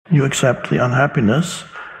you accept the unhappiness.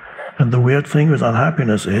 And the weird thing with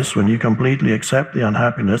unhappiness is when you completely accept the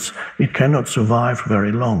unhappiness, it cannot survive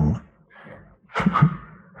very long.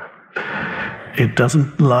 It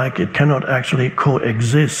cannot actually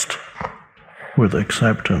coexist with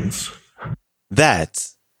acceptance.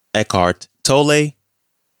 That's Eckhart Tolle,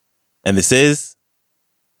 and this is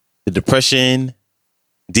the Depression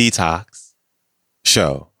Detox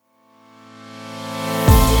Show.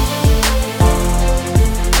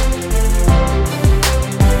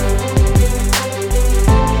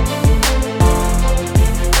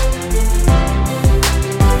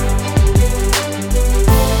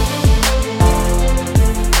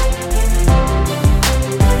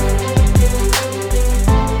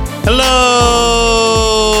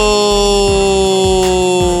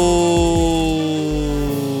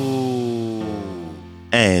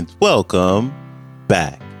 And welcome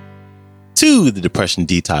back to the Depression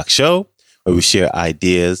Detox Show, where we share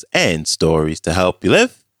ideas and stories to help you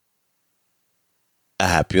live a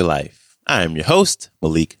happier life. I am your host,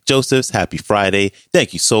 Malik Josephs. Happy Friday.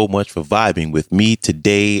 Thank you so much for vibing with me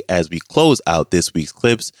today as we close out this week's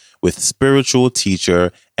clips with spiritual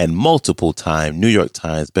teacher and multiple-time New York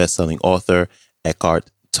Times bestselling author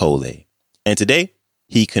Eckhart Tolle. And today,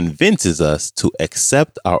 he convinces us to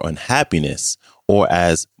accept our unhappiness, or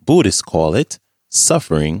as Buddhists call it,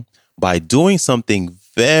 suffering, by doing something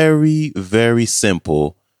very, very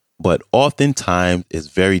simple, but oftentimes is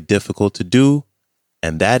very difficult to do,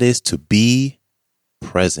 and that is to be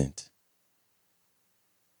present.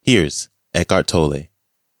 Here's Eckhart Tolle.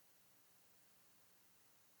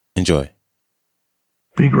 Enjoy.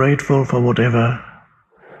 Be grateful for whatever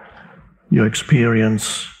your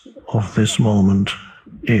experience of this moment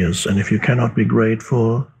is. And if you cannot be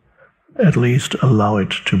grateful, at least allow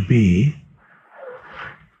it to be,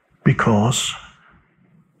 because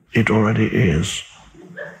it already is.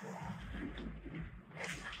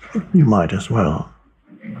 You might as well.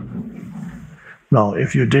 Now,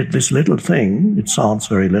 if you did this little thing, it sounds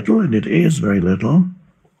very little, and it is very little,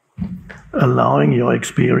 allowing your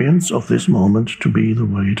experience of this moment to be the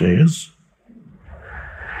way it is,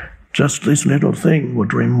 just this little thing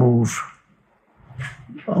would remove,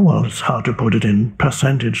 well, it's hard to put it in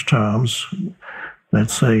percentage terms,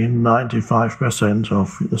 let's say 95%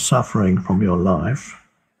 of the suffering from your life.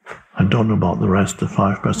 I don't know about the rest, the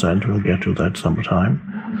 5%, we'll get to that sometime.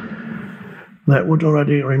 That would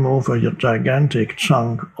already remove a gigantic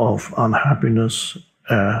chunk of unhappiness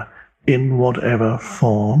in whatever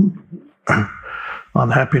form.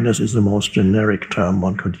 Unhappiness is the most generic term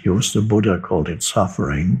one could use. The Buddha called it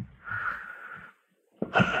suffering.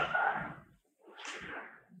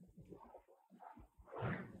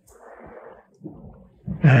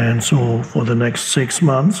 And so for the next 6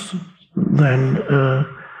 months, then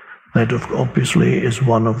that obviously is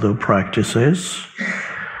one of the practices,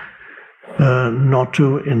 not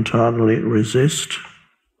to internally resist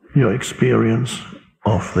your experience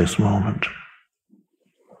of this moment.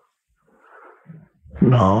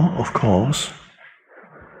 Now, of course,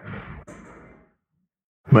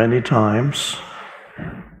 many times,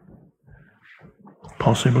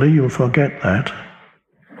 possibly you'll forget that.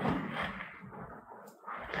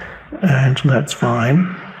 And that's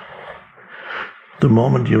fine. The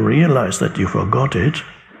moment you realize that you forgot it,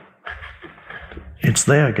 it's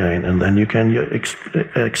there again, and then you can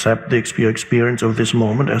accept the experience of this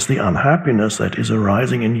moment as the unhappiness that is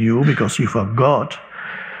arising in you because you forgot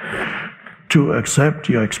to accept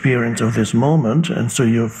your experience of this moment, and so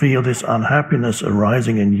you feel this unhappiness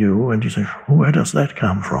arising in you, and you say, where does that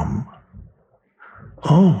come from?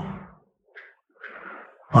 Oh,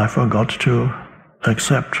 I forgot to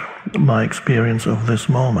accept my experience of this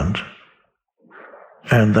moment.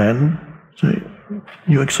 And then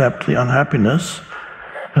you accept the unhappiness.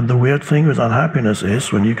 And the weird thing with unhappiness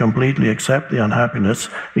is when you completely accept the unhappiness,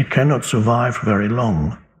 it cannot survive very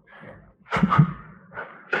long.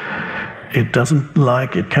 It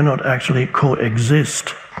cannot actually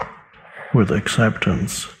coexist with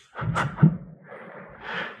acceptance.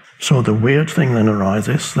 So the weird thing then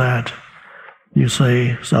arises that you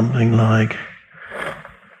say something like,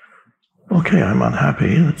 okay, I'm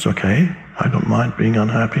unhappy, that's okay, I don't mind being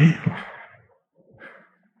unhappy.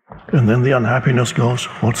 And then the unhappiness goes,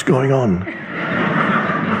 what's going on?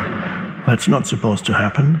 That's not supposed to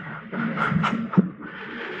happen.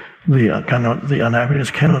 The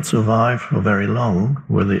unhappiness cannot survive for very long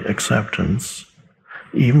with the acceptance,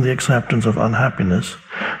 even the acceptance of unhappiness,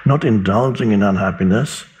 not indulging in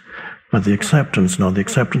unhappiness, but the acceptance. Now, the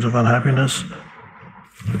acceptance of unhappiness,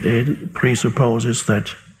 it presupposes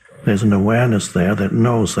that there's an awareness there that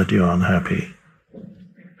knows that you're unhappy.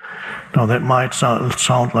 Now that might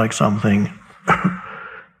sound like something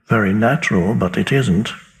very natural, but it isn't,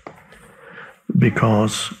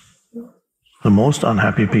 because the most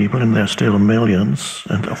unhappy people, and there are still millions,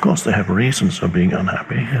 and of course they have reasons for being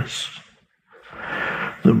unhappy, yes.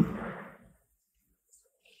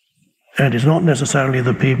 And it's not necessarily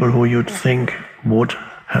the people who you'd think would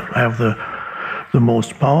have the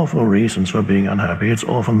most powerful reasons for being unhappy. It's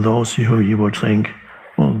often those who you would think,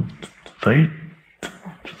 well,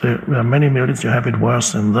 there are many millions who have it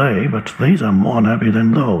worse than they, but these are more unhappy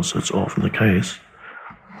than those. It's often the case.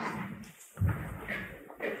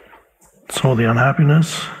 So the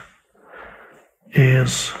unhappiness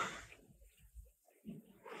is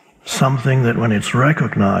something that when it's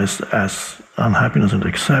recognized as unhappiness and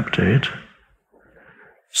accepted,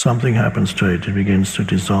 something happens to it. It begins to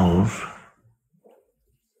dissolve.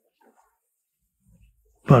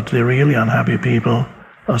 But the really unhappy people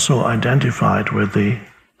are so identified with the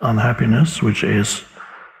unhappiness, which is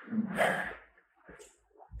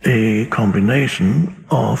a combination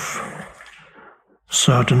of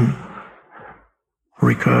certain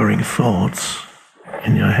recurring thoughts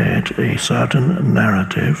in your head, a certain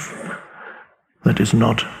narrative that is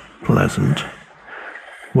not pleasant,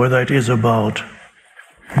 whether it is about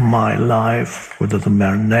my life, whether the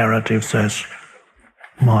narrative says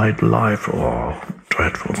my life, oh,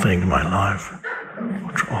 dreadful thing, my life,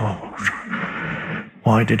 oh,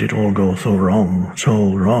 why did it all go so wrong,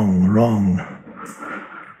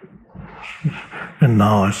 and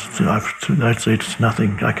now that's it's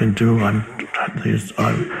nothing I can do.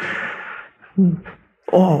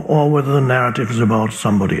 Or whether the narrative is about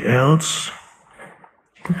somebody else.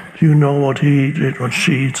 You know what he did, what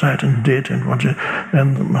she said and did,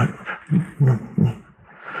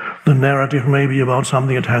 the narrative may be about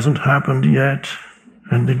something that hasn't happened yet,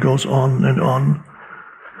 and it goes on and on.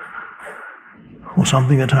 Or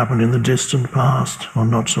something that happened in the distant past, or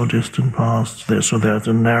not so distant past. So there's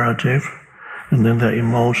a narrative, and then there are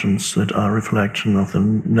emotions that are a reflection of the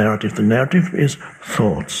narrative. The narrative is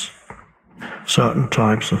thoughts, certain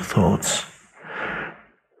types of thoughts,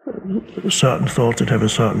 certain thoughts that have a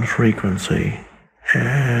certain frequency.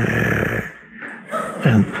 And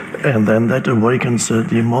then that awakens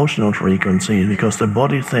the emotional frequency, because the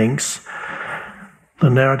body thinks the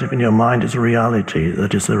narrative in your mind is reality,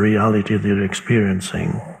 that is the reality that you're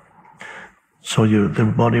experiencing. So the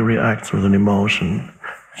body reacts with an emotion.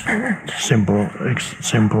 Simple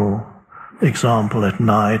example, at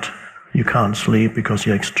night you can't sleep because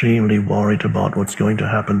you're extremely worried about what's going to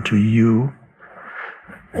happen to you,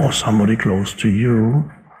 or somebody close to you,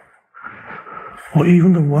 or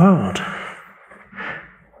even the world.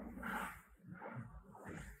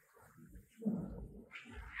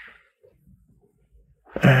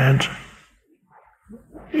 And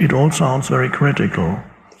it all sounds very critical.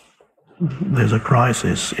 There's a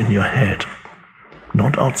crisis in your head.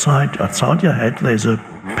 Not outside. Outside your head there's a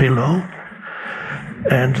pillow,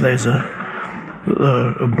 and there's a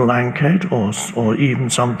blanket, or even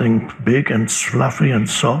something big and fluffy and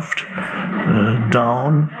soft,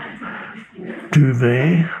 down,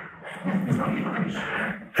 duvet,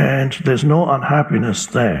 and there's no unhappiness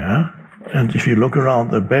there. And if you look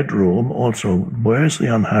around the bedroom also, where's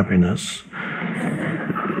the unhappiness?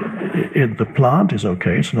 The plant is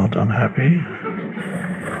okay, it's not unhappy.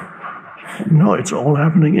 No, it's all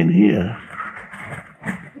happening in here.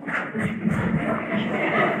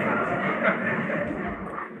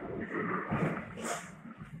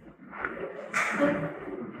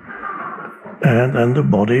 And the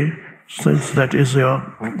body says that is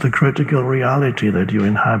the critical reality that you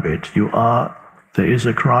inhabit. There is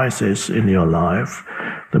a crisis in your life.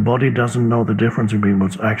 The body doesn't know the difference between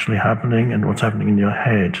what's actually happening and what's happening in your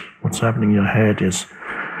head. What's happening in your head is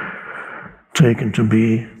taken to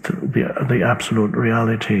be the absolute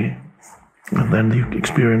reality. And then you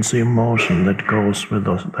experience the emotion that goes with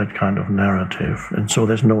that kind of narrative. And so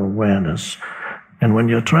there's no awareness. And when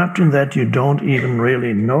you're trapped in that, you don't even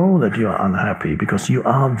really know that you're unhappy, because you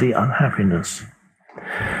are the unhappiness.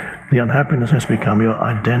 The unhappiness has become your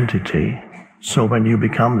identity. So when you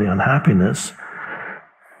become the unhappiness,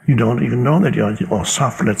 you don't even know that or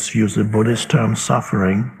suffer. Let's use the Buddhist term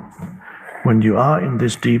suffering. When you are in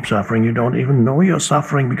this deep suffering, you don't even know you're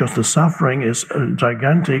suffering, because the suffering is a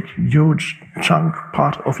gigantic, huge chunk,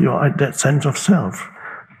 part of your sense of self.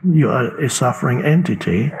 You are a suffering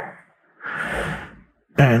entity.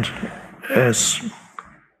 And as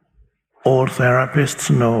all therapists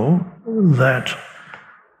know, that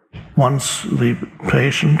once the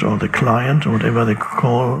patient or the client, or whatever they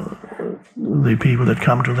call the people that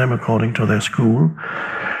come to them according to their school,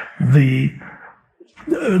 the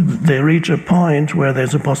they reach a point where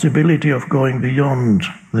there's a possibility of going beyond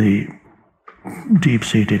the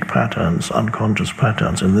deep-seated patterns, unconscious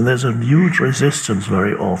patterns. And then there's a huge resistance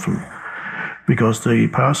very often, because the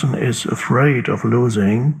person is afraid of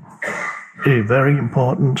losing a very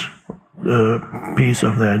important piece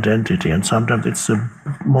of their identity. And sometimes it's the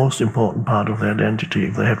most important part of their identity.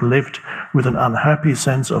 If they have lived with an unhappy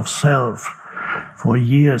sense of self for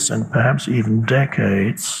years and perhaps even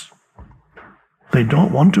decades, they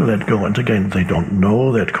don't want to let go. And again, they don't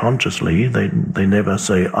know that consciously. They never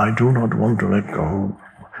say, I do not want to let go.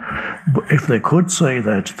 But if they could say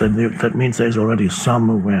that, then that means there's already some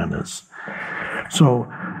awareness.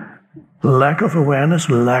 So lack of awareness,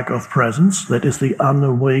 lack of presence, that is the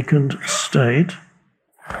unawakened state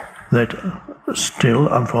that still,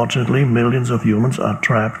 unfortunately, millions of humans are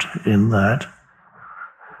trapped in that.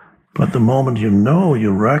 But the moment you know,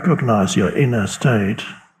 you recognize your inner state,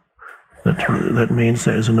 that means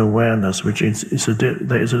there is an awareness, which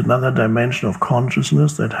there is another dimension of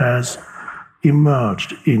consciousness that has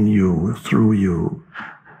emerged in you, through you.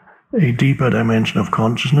 A deeper dimension of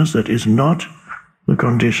consciousness that is not the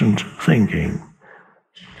conditioned thinking.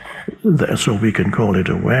 So we can call it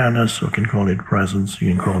awareness, we can call it presence,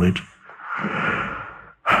 you can call it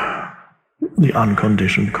the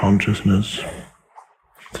unconditioned consciousness.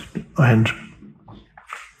 And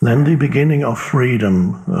then the beginning of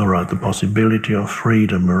freedom, or the possibility of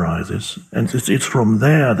freedom arises. And it's from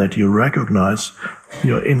there that you recognize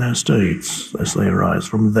your inner states as they arise.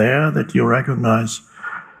 From there that you recognize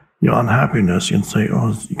your unhappiness. You can say,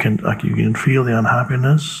 you can feel the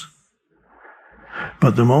unhappiness.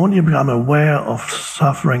 But the moment you become aware of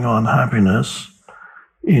suffering or unhappiness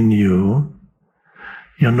in you,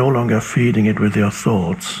 you're no longer feeding it with your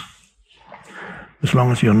thoughts. As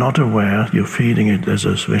long as you're not aware, you're feeding it as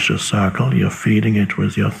a vicious circle. You're feeding it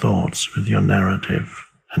with your thoughts, with your narrative,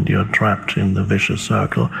 and you're trapped in the vicious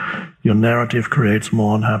circle. Your narrative creates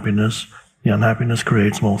more unhappiness. The unhappiness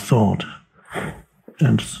creates more thought,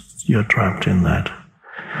 and you're trapped in that.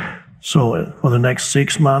 So for the next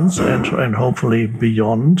 6 months, and hopefully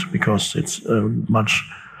beyond, because it's a much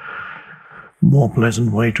more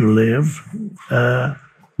pleasant way to live,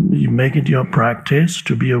 you make it your practice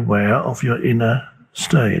to be aware of your inner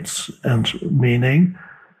states, and meaning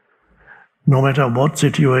no matter what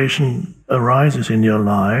situation arises in your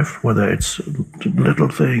life, whether it's little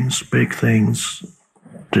things, big things,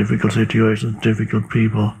 difficult situations, difficult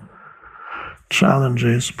people,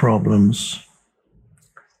 challenges, problems,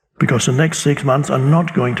 because the next 6 months are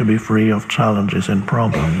not going to be free of challenges and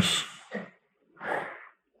problems.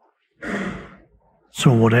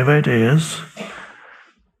 So whatever it is,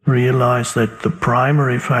 realize that the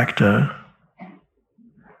primary factor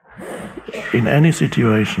in any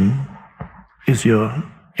situation is your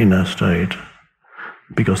inner state,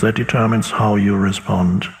 because that determines how you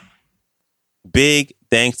respond. Big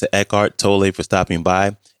thanks to Eckhart Tolle for stopping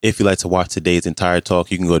by. If you'd like to watch today's entire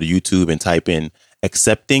talk, you can go to YouTube and type in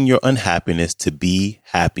Accepting Your Unhappiness to Be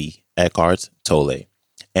Happy, Eckhart Tolle.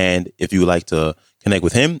 And if you would like to connect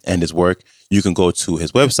with him and his work, you can go to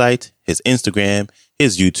his website, his Instagram,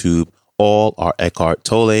 his YouTube, all are Eckhart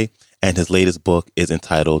Tolle. And his latest book is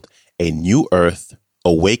entitled A New Earth,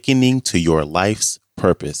 Awakening to Your Life's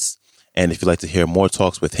Purpose. And if you'd like to hear more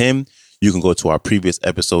talks with him, you can go to our previous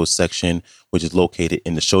episodes section, which is located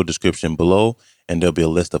in the show description below. And there'll be a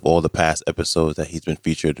list of all the past episodes that he's been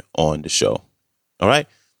featured on the show. All right.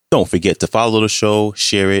 Don't forget to follow the show,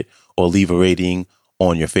 share it, or leave a rating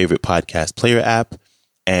on your favorite podcast player app.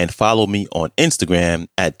 And follow me on Instagram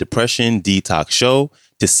at Depression Detox Show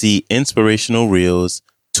to see inspirational reels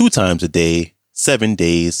 2 times a day, 7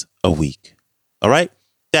 days a week. All right.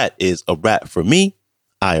 That is a wrap for me.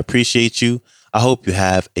 I appreciate you. I hope you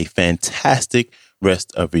have a fantastic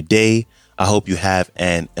rest of your day. I hope you have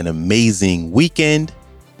an amazing weekend.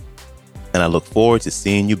 And I look forward to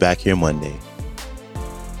seeing you back here Monday.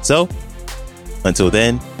 So, until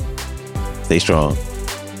then, stay strong.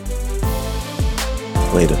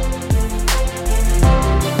 Later.